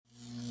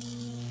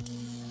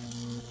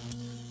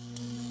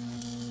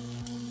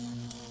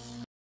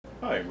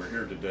Hi, we're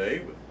here today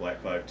with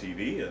Blackfive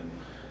TV and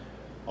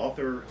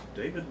author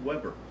David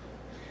Weber.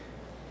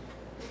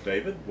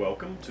 David,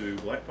 welcome to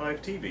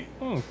Blackfive TV.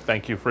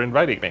 Thank you for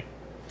inviting me.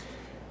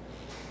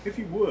 If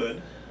you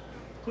would,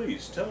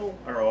 please tell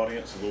our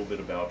audience a little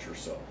bit about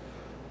yourself.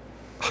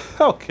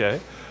 Okay.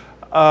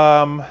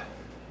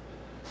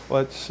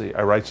 Let's see.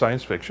 I write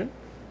science fiction.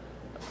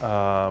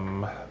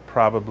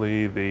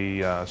 Probably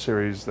the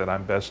series that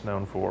I'm best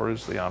known for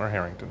is the Honor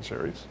Harrington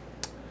series.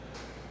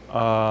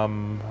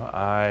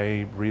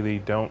 I really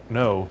don't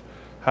know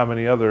how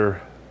many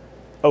other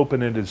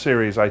open-ended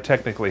series I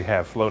technically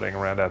have floating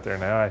around out there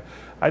now.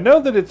 I know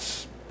that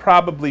it's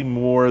probably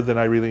more than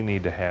I really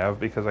need to have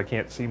because I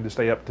can't seem to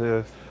stay up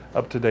to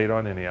date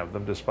on any of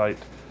them, despite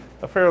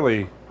a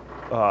fairly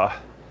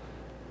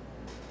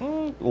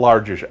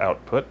largish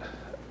output.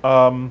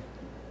 I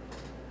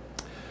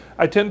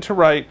tend to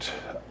write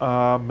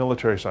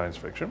military science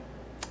fiction.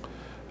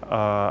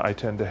 I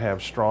tend to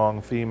have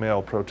strong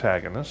female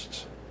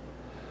protagonists,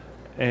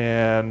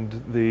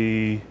 and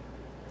the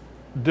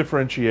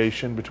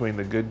differentiation between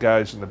the good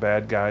guys and the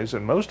bad guys,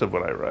 and most of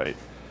what I write,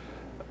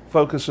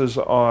 focuses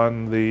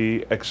on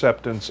the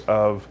acceptance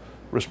of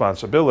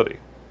responsibility.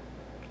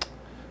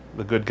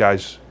 The good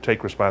guys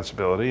take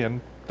responsibility and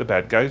the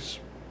bad guys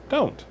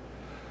don't,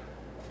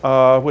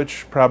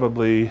 which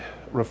probably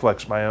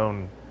reflects my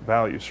own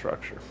value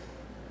structure.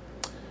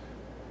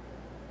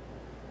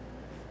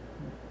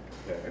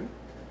 Okay.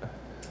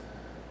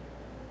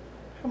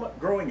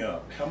 Growing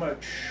up, how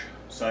much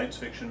science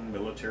fiction,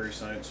 military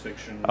science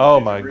fiction? Oh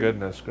did my you read?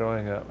 goodness,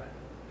 growing up.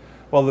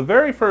 Well, the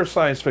very first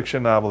science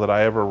fiction novel that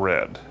I ever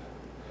read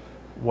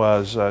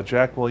was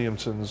Jack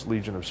Williamson's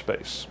Legion of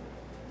Space.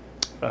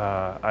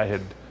 I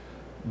had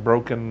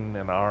broken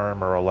an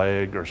arm or a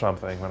leg or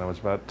something when I was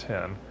about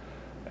 10,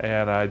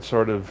 and I'd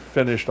sort of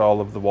finished all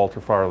of the Walter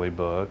Farley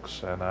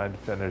books, and I'd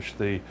finished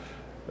the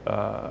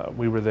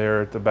We Were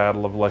There at the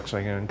Battle of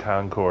Lexington and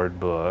Concord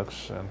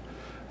books, and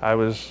I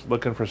was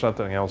looking for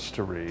something else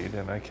to read,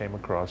 and I came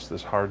across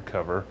this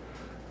hardcover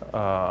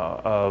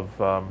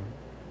of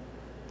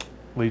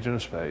Legion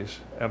of Space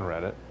and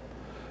read it,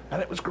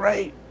 and it was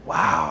great.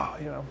 Wow,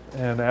 you know.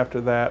 And after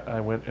that,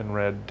 I went and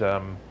read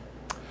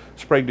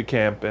Sprague de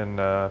Camp and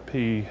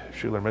P.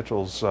 Schuler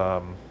Mitchell's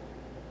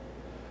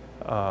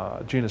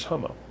Genus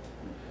Homo,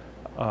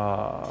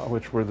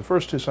 which were the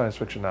first two science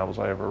fiction novels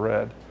I ever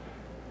read.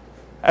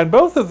 And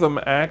both of them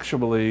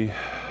actually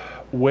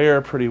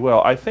wear pretty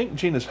well. I think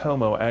Genus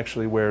Homo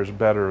actually wears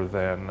better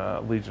than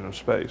Legion of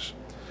Space.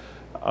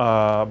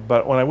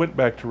 But when I went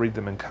back to read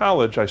them in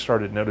college, I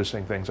started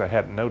noticing things I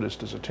hadn't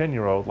noticed as a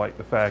 10-year-old, like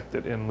the fact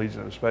that in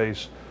Legion of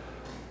Space,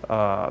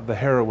 the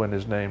heroine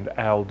is named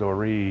Al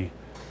Doree,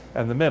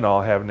 and the men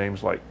all have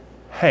names like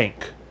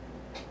Hank,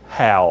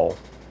 Hal,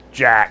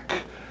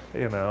 Jack,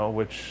 you know,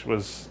 which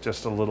was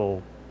just a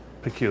little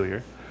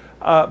peculiar.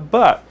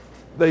 But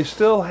they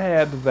still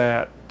had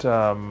that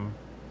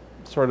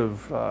sort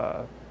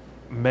of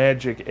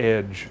magic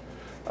edge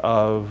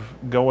of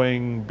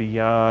going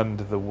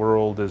beyond the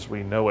world as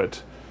we know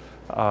it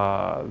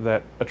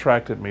that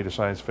attracted me to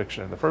science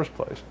fiction in the first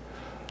place.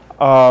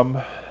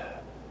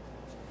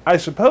 I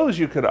suppose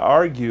you could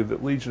argue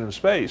that Legion of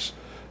Space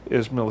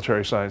is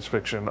military science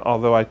fiction,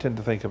 although I tend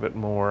to think of it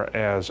more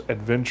as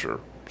adventure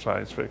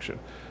science fiction.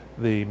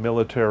 The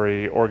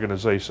military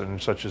organization,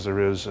 such as there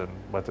is and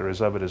what there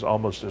is of it, is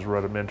almost as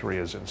rudimentary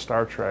as in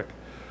Star Trek,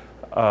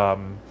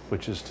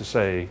 which is to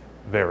say,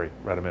 very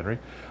rudimentary.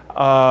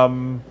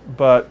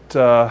 But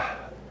the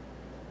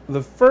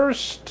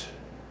first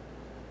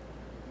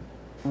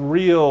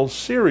real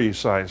series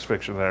science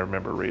fiction that I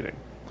remember reading,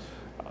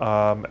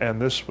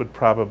 and this would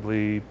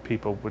probably,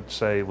 people would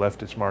say,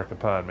 left its mark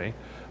upon me,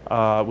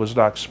 was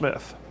Doc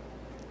Smith.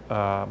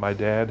 My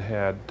dad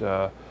had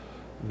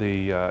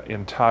the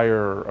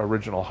entire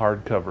original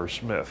hardcover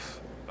Smith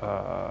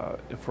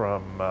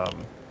from,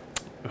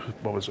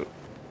 what was it,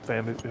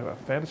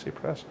 Fantasy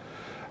Press?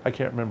 I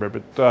can't remember,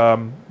 but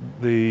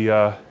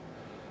the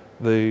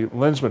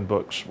Lensman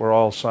books were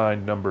all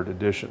signed numbered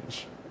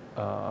editions,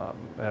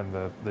 and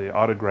the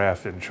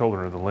autograph in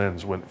Children of the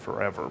Lens went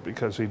forever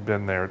because he'd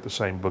been there at the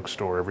same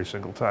bookstore every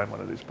single time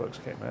one of these books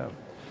came out.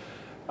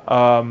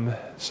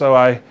 So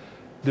I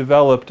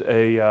developed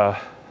a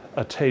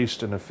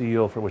taste and a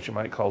feel for what you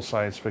might call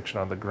science fiction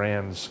on the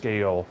grand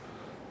scale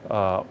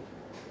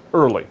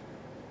early.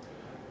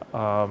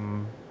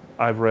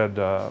 I've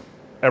read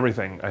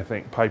everything I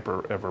think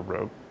Piper ever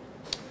wrote.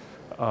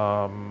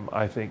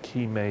 I think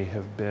he may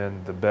have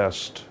been the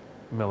best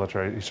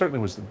military, he certainly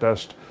was the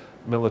best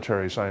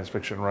military science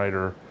fiction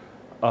writer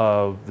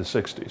of the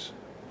 60s.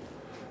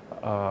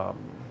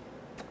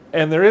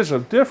 And there is a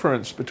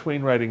difference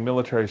between writing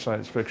military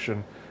science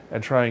fiction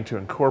and trying to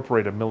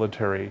incorporate a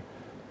military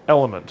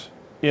element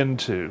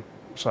into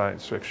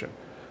science fiction.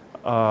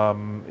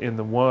 In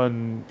the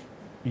one,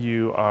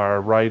 you are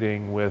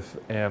writing with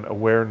an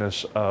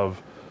awareness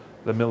of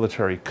the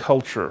military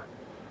culture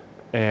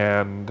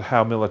and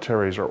how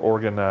militaries are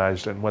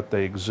organized and what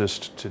they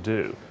exist to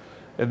do.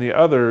 In the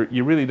other,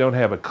 you really don't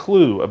have a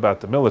clue about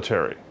the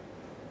military.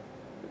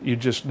 You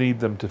just need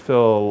them to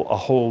fill a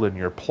hole in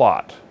your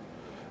plot.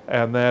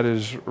 And that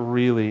is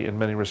really, in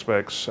many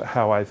respects,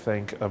 how I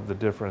think of the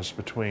difference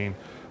between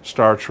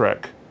Star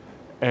Trek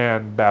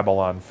and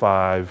Babylon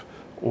 5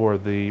 or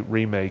the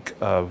remake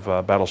of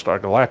Battlestar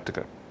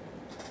Galactica.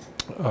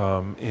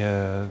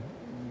 In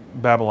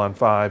Babylon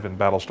 5 and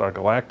Battlestar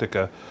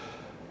Galactica,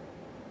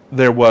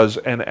 there was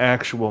an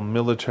actual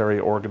military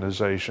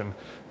organization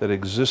that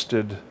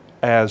existed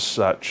as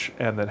such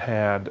and that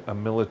had a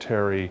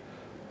military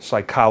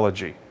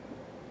psychology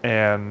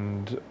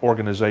and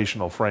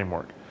organizational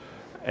framework.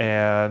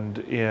 And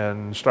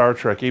in Star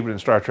Trek, even in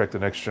Star Trek The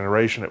Next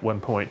Generation, at one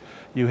point,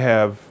 you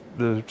have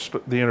the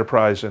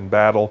Enterprise in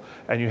battle,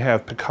 and you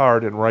have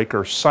Picard and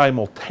Riker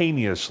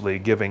simultaneously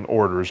giving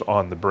orders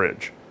on the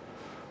bridge,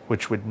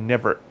 which would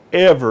never,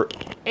 ever,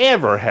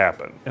 ever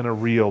happen in a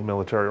real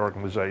military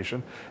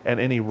organization. And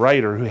any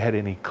writer who had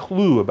any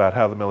clue about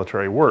how the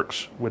military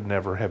works would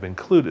never have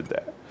included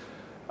that,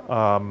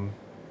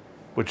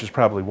 which is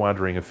probably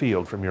wandering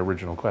afield from your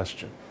original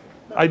question.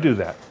 I do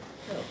that.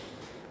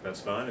 That's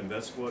fine, and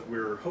that's what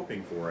we're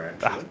hoping for,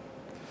 actually.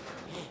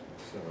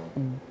 So,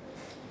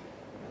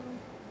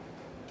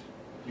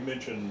 you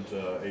mentioned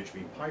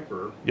H.B.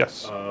 Piper.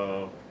 Yes.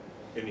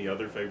 Any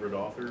other favorite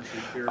authors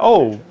you care to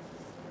Oh, mention?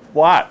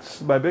 lots.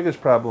 My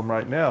biggest problem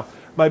right now,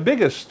 the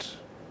biggest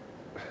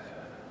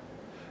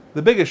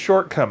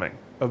shortcoming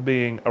of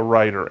being a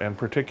writer, and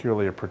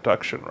particularly a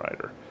production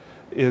writer,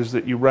 is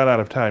that you run out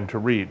of time to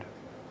read.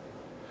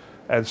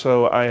 And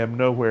so I am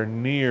nowhere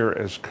near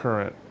as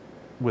current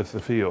with the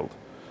field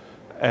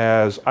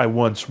as I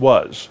once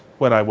was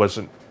when I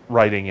wasn't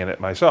writing in it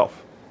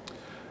myself.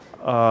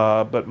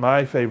 But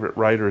my favorite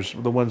writers,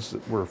 the ones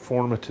that were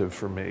formative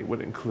for me,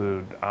 would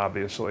include,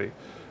 obviously,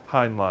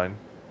 Heinlein.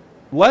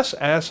 Less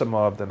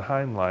Asimov than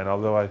Heinlein,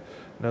 although I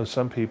know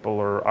some people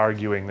are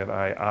arguing that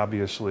I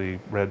obviously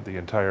read the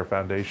entire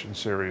Foundation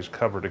series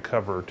cover to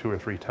cover 2 or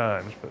 3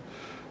 times, but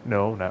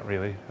no, not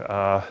really.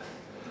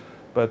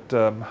 But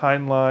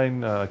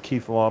Heinlein,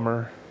 Keith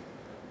Laumer,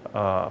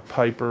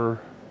 Piper,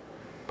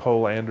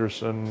 Poul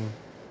Anderson,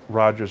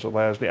 Roger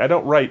Zelazny. I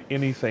don't write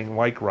anything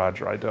like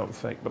Roger, I don't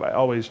think, but I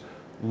always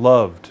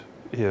loved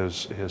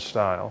his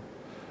style.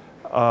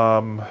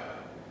 Fred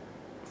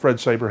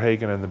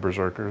Saberhagen and the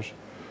Berserkers.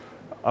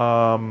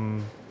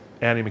 Annie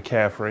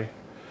McCaffrey.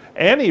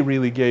 Annie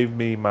really gave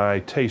me my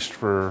taste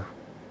for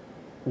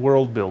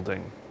world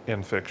building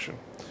in fiction.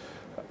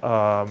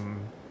 I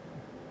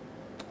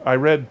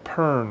read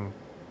Pern,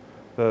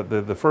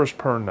 the first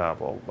Pern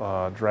novel,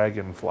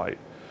 Dragonflight,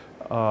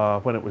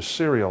 when it was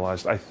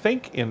serialized, I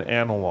think in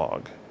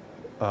analog.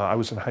 I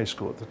was in high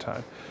school at the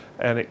time,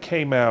 and it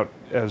came out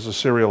as a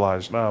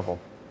serialized novel.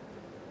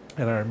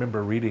 And I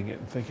remember reading it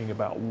and thinking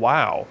about,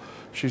 wow,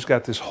 she's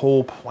got this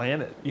whole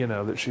planet,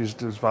 that she's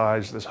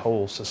devised this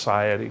whole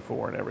society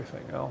for and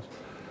everything else.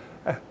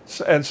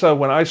 And so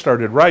when I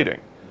started writing,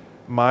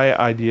 my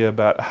idea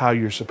about how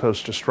you're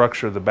supposed to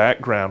structure the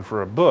background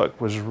for a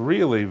book was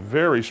really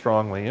very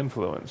strongly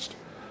influenced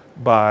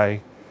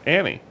by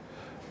Annie.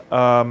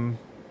 And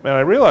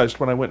I realized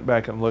when I went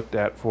back and looked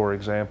at, for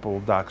example,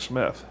 Doc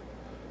Smith,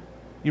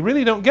 you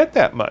really don't get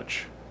that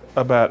much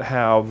about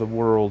how the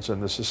worlds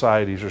and the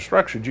societies are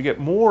structured. You get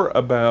more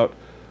about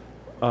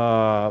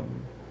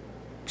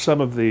some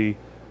of the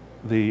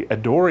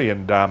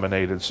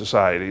Adorian-dominated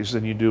societies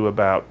than you do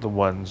about the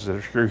ones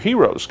that your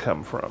heroes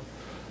come from.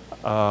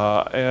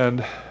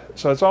 And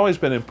so it's always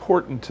been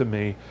important to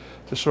me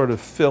to sort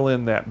of fill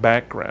in that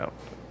background,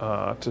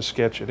 to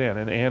sketch it in.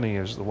 And Annie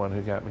is the one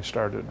who got me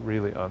started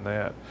really on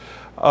that.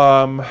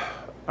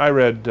 I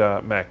read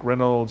Mac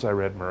Reynolds, I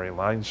read Murray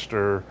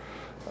Leinster.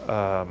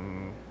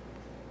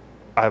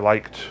 I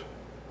liked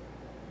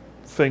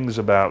things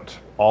about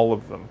all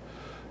of them.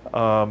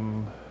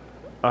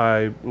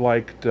 I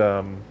liked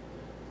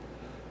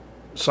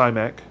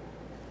Simek,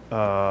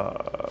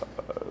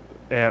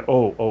 and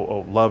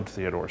loved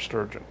Theodore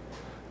Sturgeon.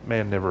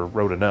 Man never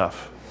wrote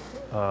enough.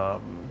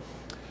 So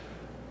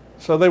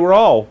they were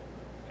all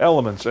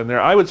elements in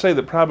there. I would say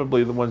that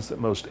probably the ones that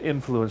most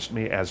influenced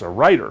me as a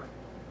writer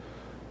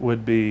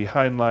would be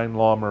Heinlein,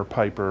 Laumer,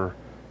 Piper,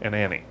 and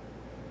Annie.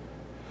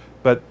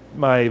 But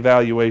my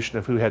evaluation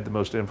of who had the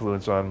most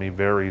influence on me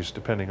varies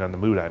depending on the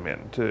mood I'm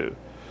in, too.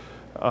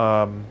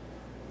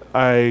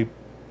 I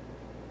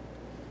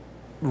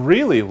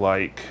really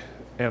like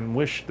and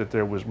wish that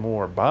there was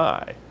more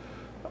by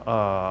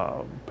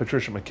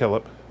Patricia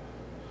McKillip,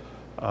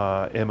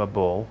 Emma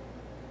Bull.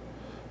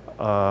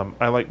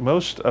 I like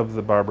most of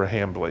the Barbara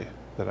Hambly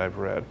that I've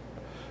read.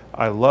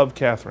 I love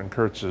Catherine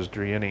Kurtz's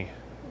Driini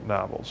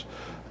novels,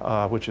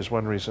 which is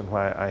one reason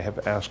why I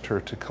have asked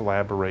her to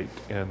collaborate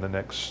in the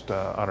next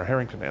Honor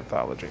Harrington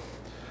anthology.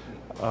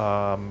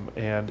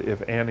 And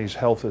if Annie's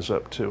health is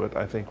up to it,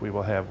 I think we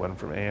will have one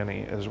from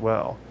Annie as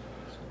well,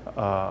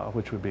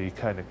 which would be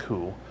kind of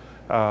cool.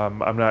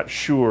 I'm not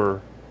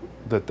sure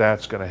that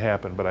that's going to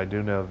happen, but I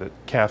do know that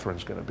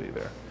Catherine's going to be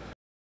there.